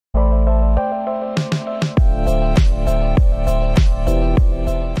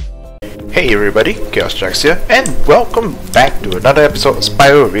Hey everybody, Chaos Jax here, and welcome back to another episode of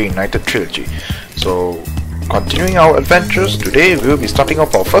Spyro Reignited Trilogy. So, continuing our adventures, today we'll be starting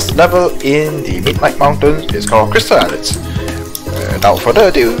off our first level in the Midnight Mountains. It's called Crystal Islands. Without further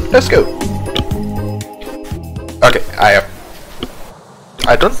ado, let's go! Okay,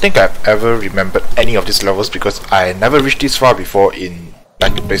 I don't think I've ever remembered any of these levels because I never reached this far before in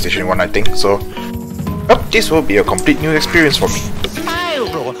like PlayStation 1, I think, so this will be a complete new experience for me.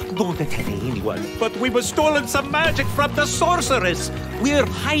 Spyro, don't tell anyone, but we were stolen some magic from the sorceress. We're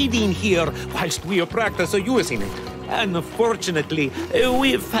hiding here whilst we practice using it. Unfortunately,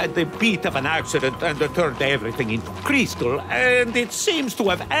 we've had a bit of an accident and turned everything into crystal, and it seems to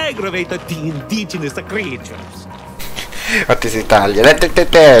have aggravated the indigenous creatures. What is Italian?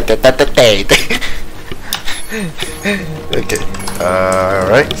 Okay,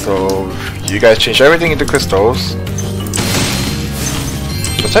 alright, so you guys change everything into crystals.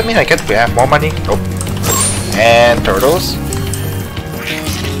 Does that mean I get to have more money? Nope. And turtles.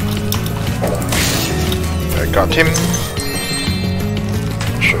 I got him.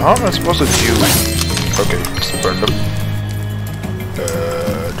 So how am I supposed to do? Okay, just burn them.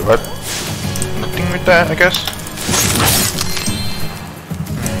 Do what? Nothing with that, I guess.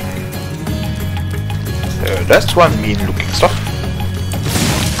 That's one mean looking stuff.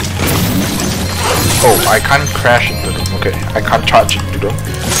 Oh, I can't crash into them. Okay, I can't charge into them.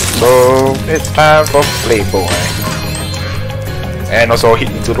 So it's time for Playboy. And also hit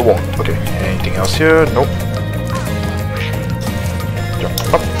into the wall. Okay, anything else here? Nope.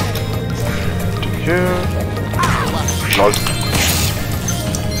 Jump up. To here. Rhodz.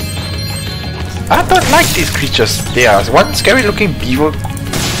 I don't like these creatures. They are one scary looking beaver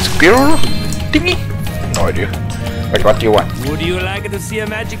squirrel thingy. No idea. But what do you want? Would you like to see a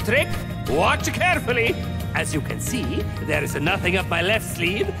magic trick? Watch carefully. As you can see, there is nothing up my left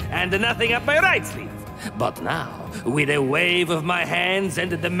sleeve and nothing up my right sleeve. But now, with a wave of my hands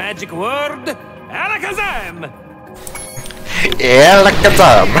and the magic word, Alakazam!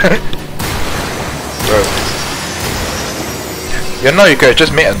 Alakazam! You know you could have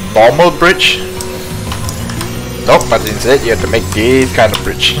just made a normal bridge. Nope, but instead you have to make this kind of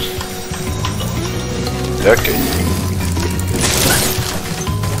bridge. Okay.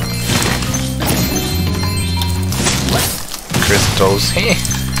 Crystals,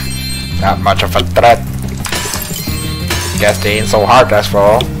 not much of a threat. Guess they ain't so hard as for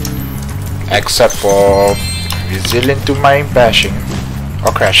all. Except for resilient to my bashing.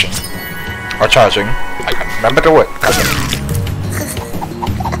 Or crashing. Or charging. I can't remember the word.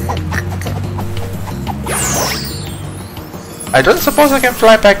 I don't suppose I can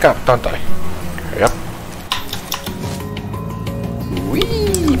fly back up, don't I? Hurry up.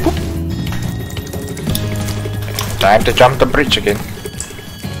 Whee! Boop. Time to jump the bridge again.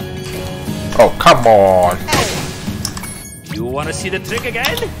 Oh, come on! You wanna see the trick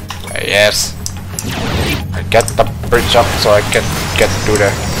again? Yes. I get the bridge up so I can get through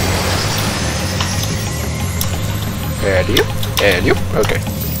there. And you? Okay.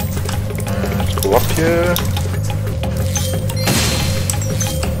 Let's go up here.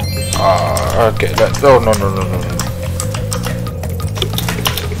 Okay, oh no.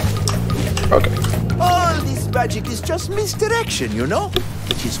 Okay. All this magic is just misdirection, you know?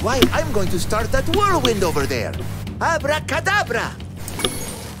 Which is why I'm going to start that whirlwind over there. Abracadabra!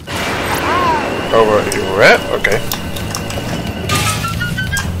 Over here, okay.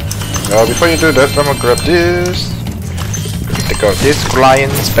 Now before you do that, I'm gonna grab this. Take out these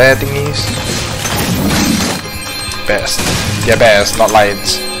lions, bear thingies. Bears. Yeah, bears, not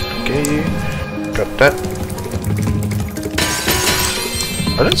lions. Okay, got that.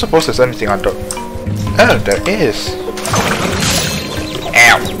 I don't suppose there's anything under. Oh, there is.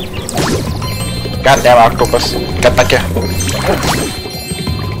 Ow! Goddamn octopus! Get back here!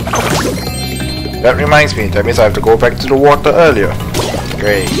 That reminds me. That means I have to go back to the water earlier.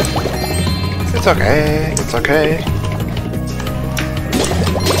 Great. It's okay. It's okay.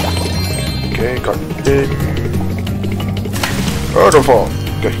 Okay, got him. Waterfall.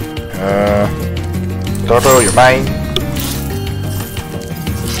 Okay. Toto, you're mine.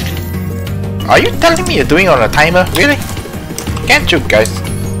 Are you telling me you're doing it on a timer? Really? Can't you guys?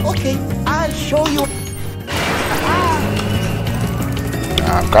 Okay, I'll show you.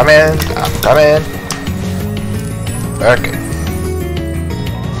 I'm coming. Okay.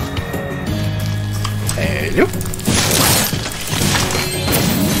 Hello.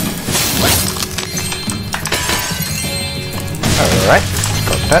 Alright,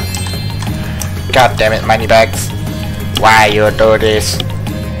 got that. God damn it, money bags. Why you do this?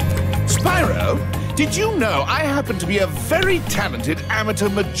 Spyro, did you know I happen to be a very talented amateur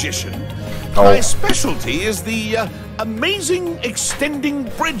magician? Oh. My specialty is the amazing extending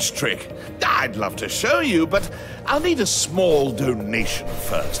bridge trick. I'd love to show you, but I'll need a small donation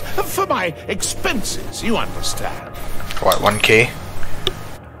first. For my expenses, you understand. What, 1K?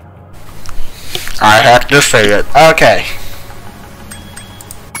 I have to say it. Okay.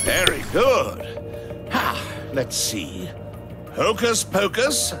 Very good. Let's see. Hocus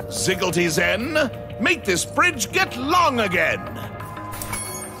pocus, zigglety zen. Make this bridge get long again.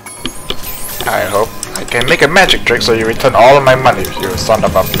 I hope I can make a magic trick so you return all of my money, you son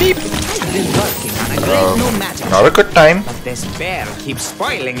of a beep. I've been working on a great new magic, Not a good time. but this bear keeps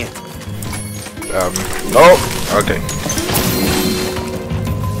spoiling it. No. Okay.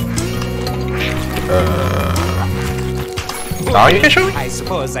 Now you can show me? I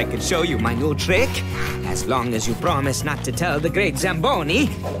suppose I could show you my new trick. As long as you promise not to tell the great Zamboni,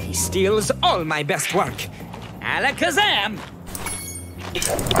 he steals all my best work. Alakazam!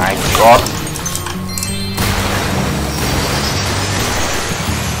 My god.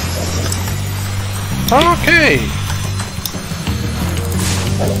 Okay.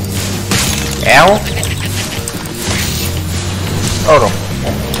 Ow. Oh no.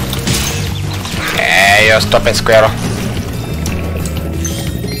 Hey, you're stopping Squirrel.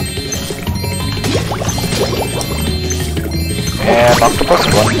 And octopus,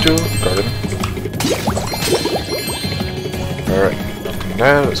 1, 2, got him. Alright, nothing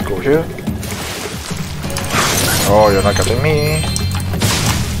there, let's go here. Oh, you're not getting me.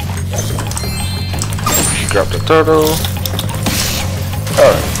 Grab the turtle.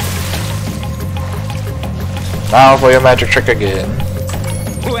 Alright. Now for your magic trick again.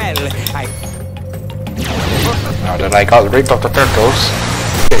 Well, Now that I got rid of the turtles.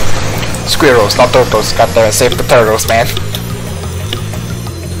 Squirrels, not turtles, gotta save the turtles, man.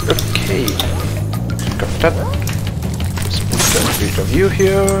 Okay. Got that. Let's put a bit of you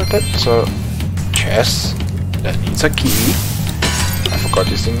here. That's a chest. That needs a key. I forgot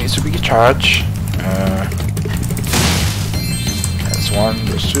this thing needs to be charged. That's 1,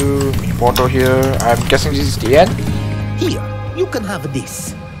 there's 2. Mini portal here. I'm guessing this is the end. Here, you can have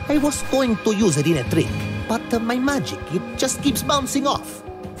this. I was going to use it in a trick, but my magic, it just keeps bouncing off.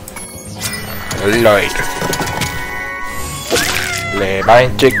 Lloyd. Le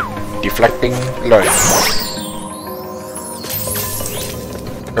magic deflecting Lloyd.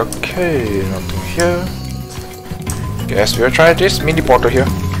 Okay, nothing here. Guess we'll try this mini portal here.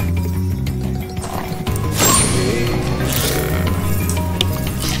 Okay.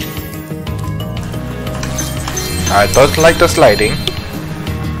 I don't like the sliding.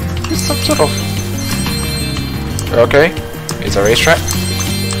 It's some sort of. Okay, it's a racetrack.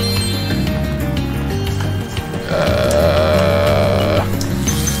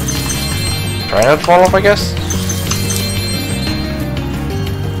 Try not to fall off, I guess.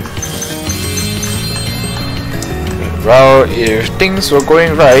 Well, if things were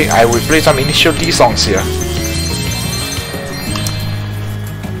going right, I would play some Initial D songs here.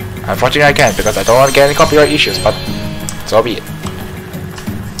 Unfortunately, I can't because I don't want to get any copyright issues, but so be it.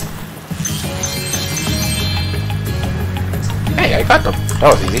 Hey, I got them.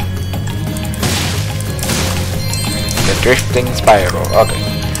 That was easy. The drifting Spyro. Okay.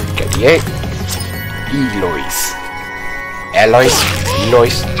 Get the 8. Eloise. Eloise.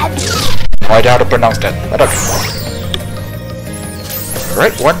 Eloise. No idea how to pronounce that, but okay.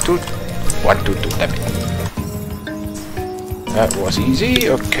 Alright, 1, 2. 1, 2, 2, damn it. That was easy.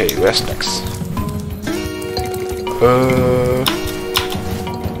 Okay, where's next?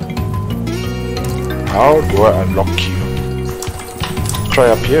 How do I unlock you? Try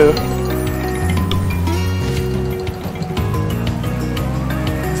up here.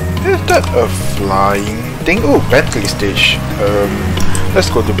 Is that a flying thing? Oh, Bentley stage. Let's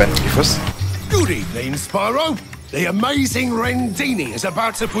go to Bentley first. Good evening, Spyro. The amazing Rendini is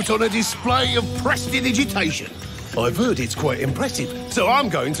about to put on a display of prestidigitation. I've heard it's quite impressive, so I'm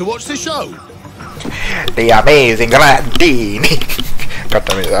going to watch the show. The amazing Grandini. God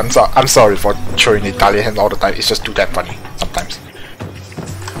damn it, I'm sorry for throwing Italian all the time. It's just too damn funny sometimes.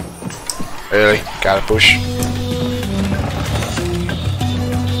 Really, gotta push.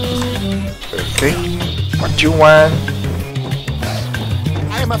 Okay, what you want?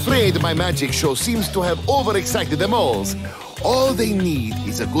 I'm afraid my magic show seems to have overexcited the moles. All they need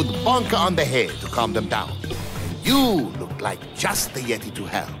is a good bonker on the head to calm them down. You look like just the Yeti to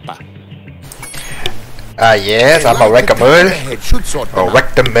help. Yes, I'm a whack-a-mole. Or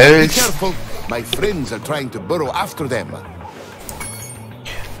whack the Be moles. careful, my friends are trying to burrow after them.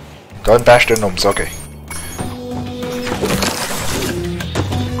 Don't bash the gnomes, okay.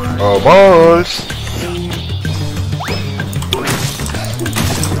 Oh, moles!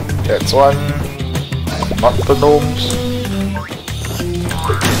 That's one. Not the gnomes.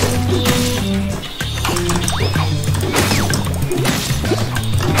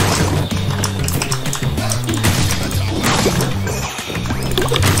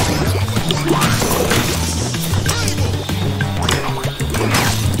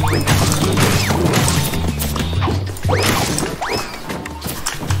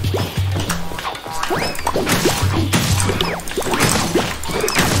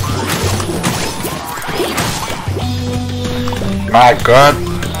 My god!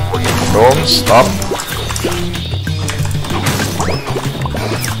 Don't stop!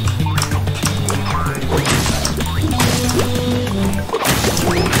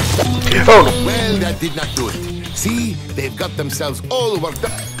 Oh! Well, that did not do it. See, they've got themselves all worked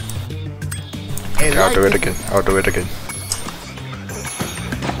up. Okay, I'll do it again. I'll do it again.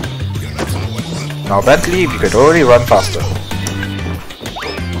 Now, Bentley, if you could only run faster.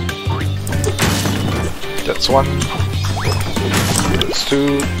 That's one. That's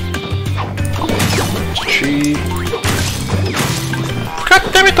two. That's three. God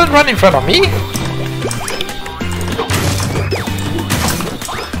damn it, don't run in front of me!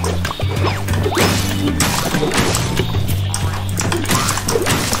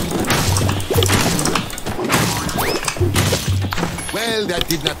 Well, that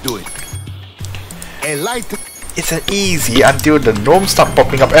did not do it. A light. It's an easy until the gnomes start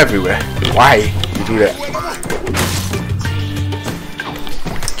popping up everywhere. Why you do that?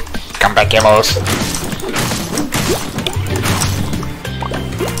 Come back, Emos.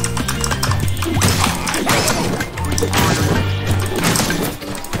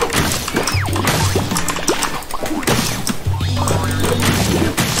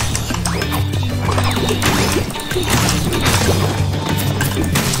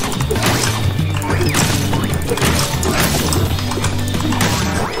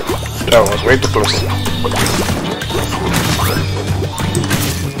 That was way too close.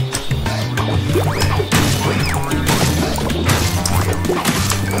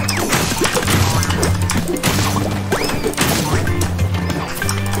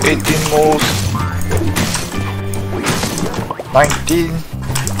 Moves. 19.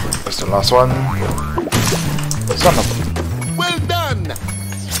 That's the last one. Son of a... Well done.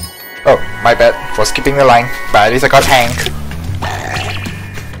 Oh, my bad for skipping the line, but at least I got Hank.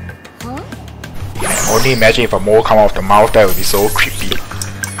 Only imagine if a mole come out of the mouth, that would be so creepy.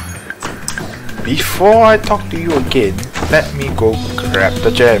 Before I talk to you again, let me go grab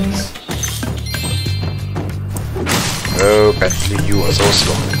the gems. Oh, Bentley, you are so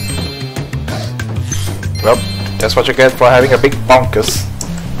slow. Well, that's what you get for having a big bonkers.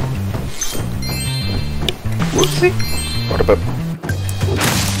 Whoopsie. What about...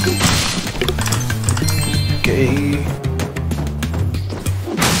 Okay...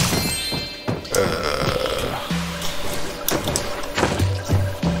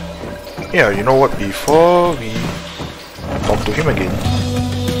 Yeah, you know what, before we talk to him again...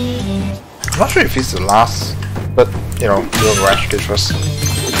 I'm not sure if he's the last, but, you know, we'll rush this first.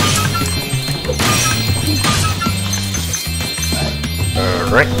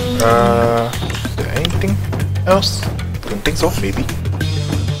 Right, is there anything else? Don't think so, maybe.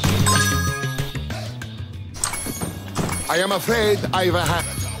 I am afraid I've had.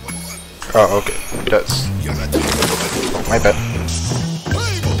 Oh, okay, that's... Oh, my bad.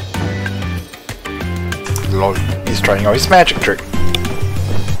 Lol, he's trying out his magic trick.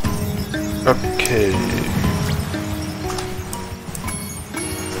 Okay.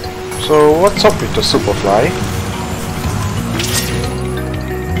 So, what's up with the Superfly?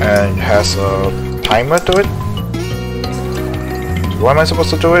 And it has a timer to it. What am I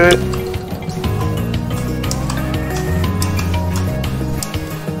supposed to do with it?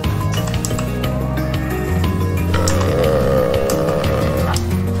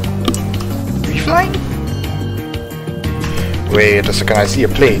 Reflying? Wait a second, I see a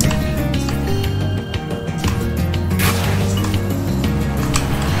plane.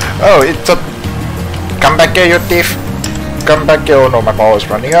 Oh, it's a... Come back here, you thief! Come back here. Oh no, my power is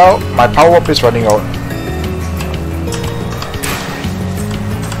running out. My power up is running out.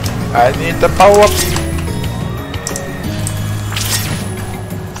 I need the power up.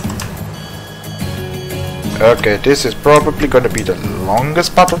 Okay, this is probably gonna be the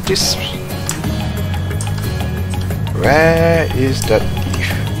longest part of this. Where is that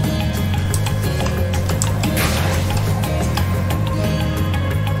thief?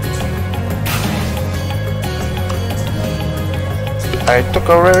 I took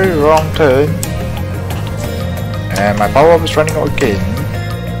a very wrong turn and my power up is running out again.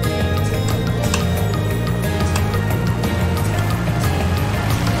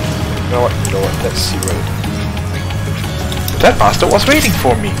 That bastard was waiting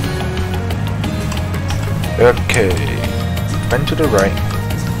for me. Okay. Went to the right.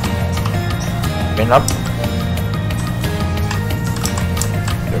 Went up.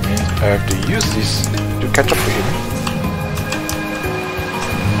 That means I have to use this to catch up to him.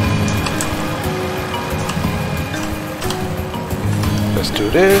 Let's do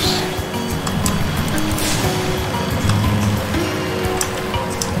this.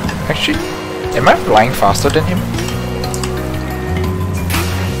 Actually, am I flying faster than him?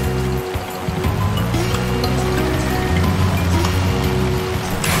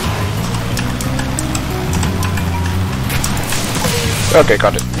 Okay,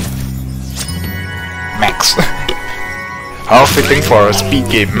 got it. Max. How fitting for a speed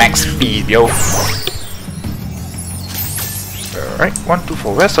game, max speed, yo. Alright, 1, 2,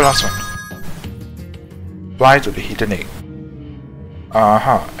 4. Where's the last one? Fly to the hidden egg.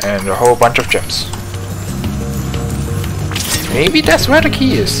 And a whole bunch of gems. Maybe that's where the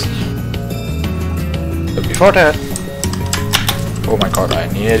key is. But before that... Oh my god, I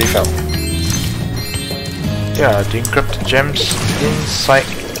nearly fell. Yeah, I didn't grab the gems inside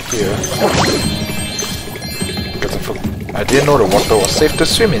here. Because I didn't know the water was safe to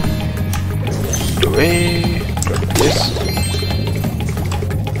swim in. Away, grab this.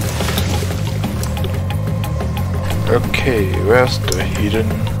 Okay, where's the hidden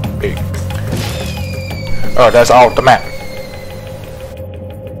egg? Oh, that's out the map.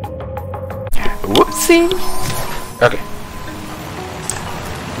 Whoopsie! Okay.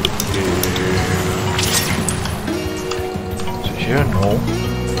 So here, no.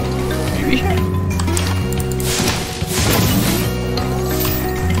 Maybe here?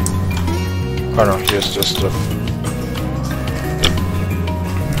 Oh no, here's just the...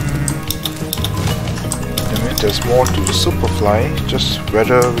 There's more to the Superfly, just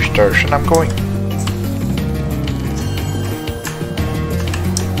whether which direction I'm going.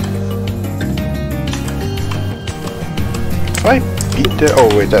 If I beat the...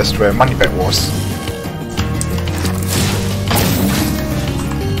 oh wait, that's where Moneybag was.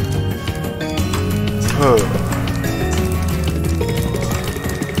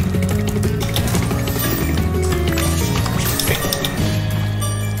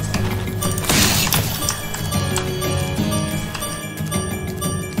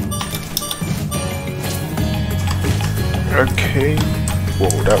 Okay. Whoa,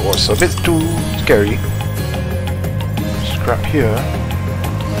 that was a bit too scary. Scrap here.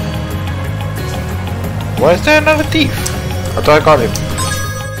 Why is there another thief? I thought I got him.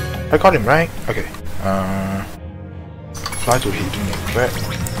 I got him, right? Okay. Fly to hidden egg.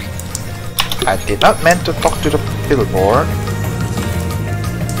 I did not meant to talk to the billboard.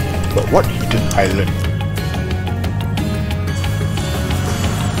 But what hidden island?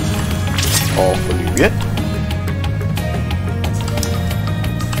 Awfully weird.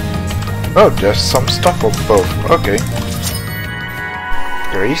 Oh, there's some stuff for both. Okay.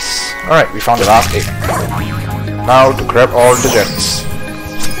 Grace. Alright, we found the last egg. Now to grab all the gems.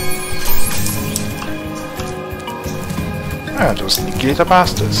 Ah, those sneaky little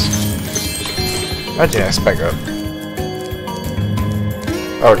bastards. I didn't expect that.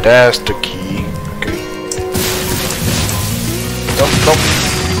 Oh, there's the key. Okay. Nope.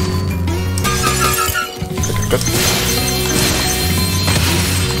 Good.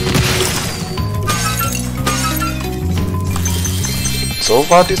 So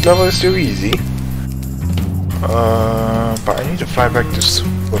far this level is still easy. But I need to fly back to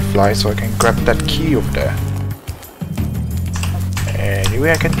Superfly so I can grab that key over there.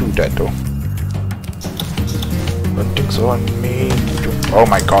 Anyway, I can do that though. Don't think so on me. Oh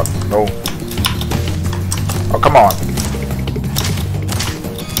my god, no. Oh, come on.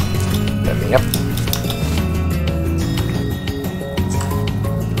 Let me up.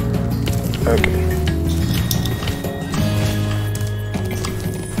 Okay.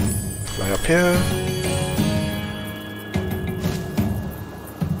 Fly up here.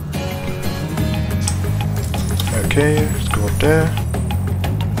 Okay, let's go up there.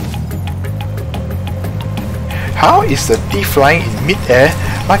 How is the thief flying in mid-air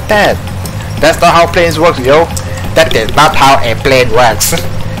like that? That's not how planes work, yo. That is not how a plane works.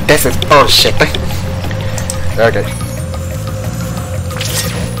 This is bullshit. Okay.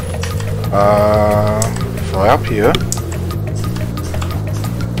 Fly up here.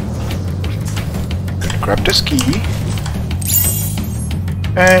 Grab this key.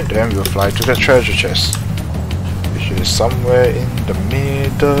 And then we'll fly to the treasure chest. Which is somewhere in the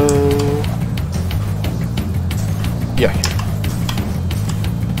middle. Yeah.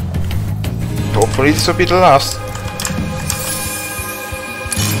 Hopefully this will be the last.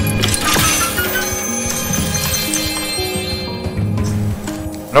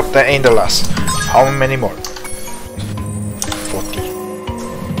 Nope, that ain't the last. How many more? 40.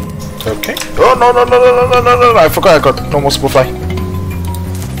 Okay. Oh no no no no no no no no! I forgot I got no more Superfly.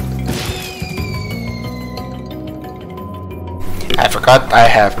 I forgot I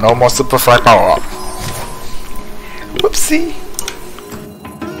have no more Superfly power up. Whoopsie.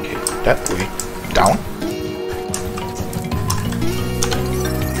 Okay, that way. Down.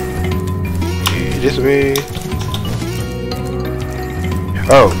 Okay, this way.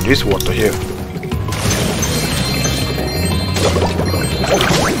 Oh, this water here.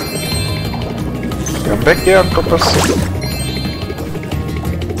 Come back here, Octopus.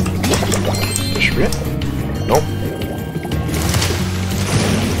 Push it? Nope.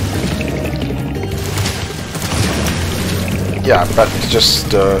 Yeah, but it's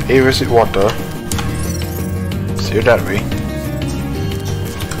just areas with water. See it that way.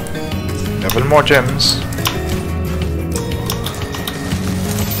 11 more gems.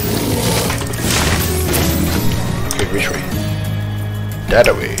 Okay, which way? That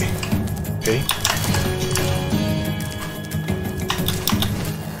way. Okay.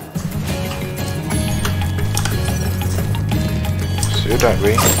 See it that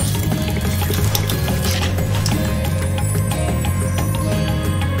way.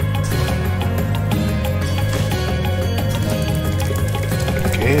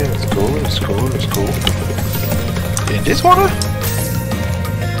 Let's go. In this water?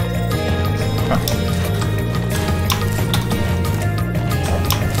 Huh.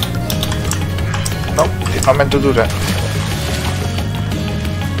 Nope, it's not meant to do that.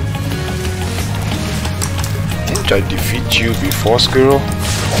 Didn't I defeat you before, Squirrel?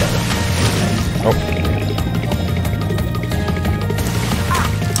 Nope.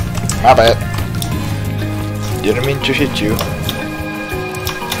 My bad. Didn't mean to hit you.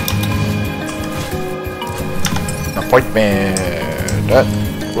 Appointment that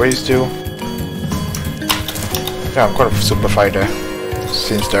way still. Yeah, I'm gonna Superfly there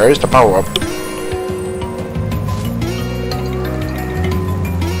since there is the power up.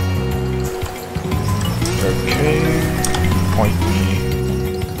 Okay, point me.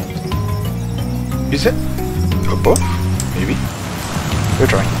 Is it above? Maybe. We're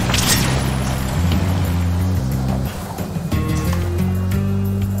trying.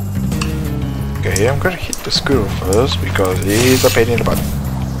 Okay, I'm gonna hit the squirrel first because he's a pain in the butt.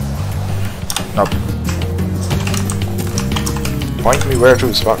 Nope. Point me where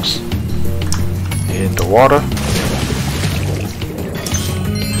to, Sparks. In the water.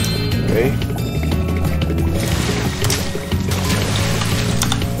 Okay.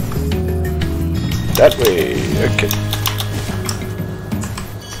 That way. Okay.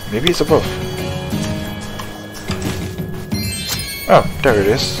 Maybe it's above. Oh, there it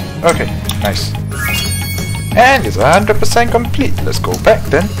is. Okay. Nice. And it's 100% complete. Let's go back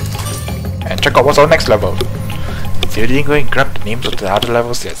then and check out what's our next level. Still didn't go and grab the names of the other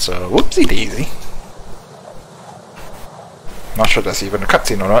levels yet, so whoopsie daisy. Not sure that's even a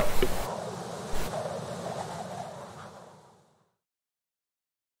cutscene or not.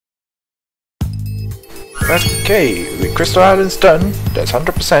 Okay, with Crystal Islands done, that's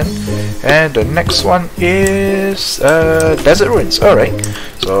 100%, and the next one is Desert Ruins. Alright,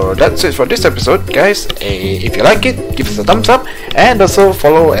 so that's it for this episode, guys. If you like it, give us a thumbs up, and also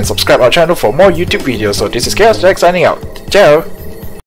follow and subscribe our channel for more YouTube videos. So this is Chaos Jack signing out. Ciao!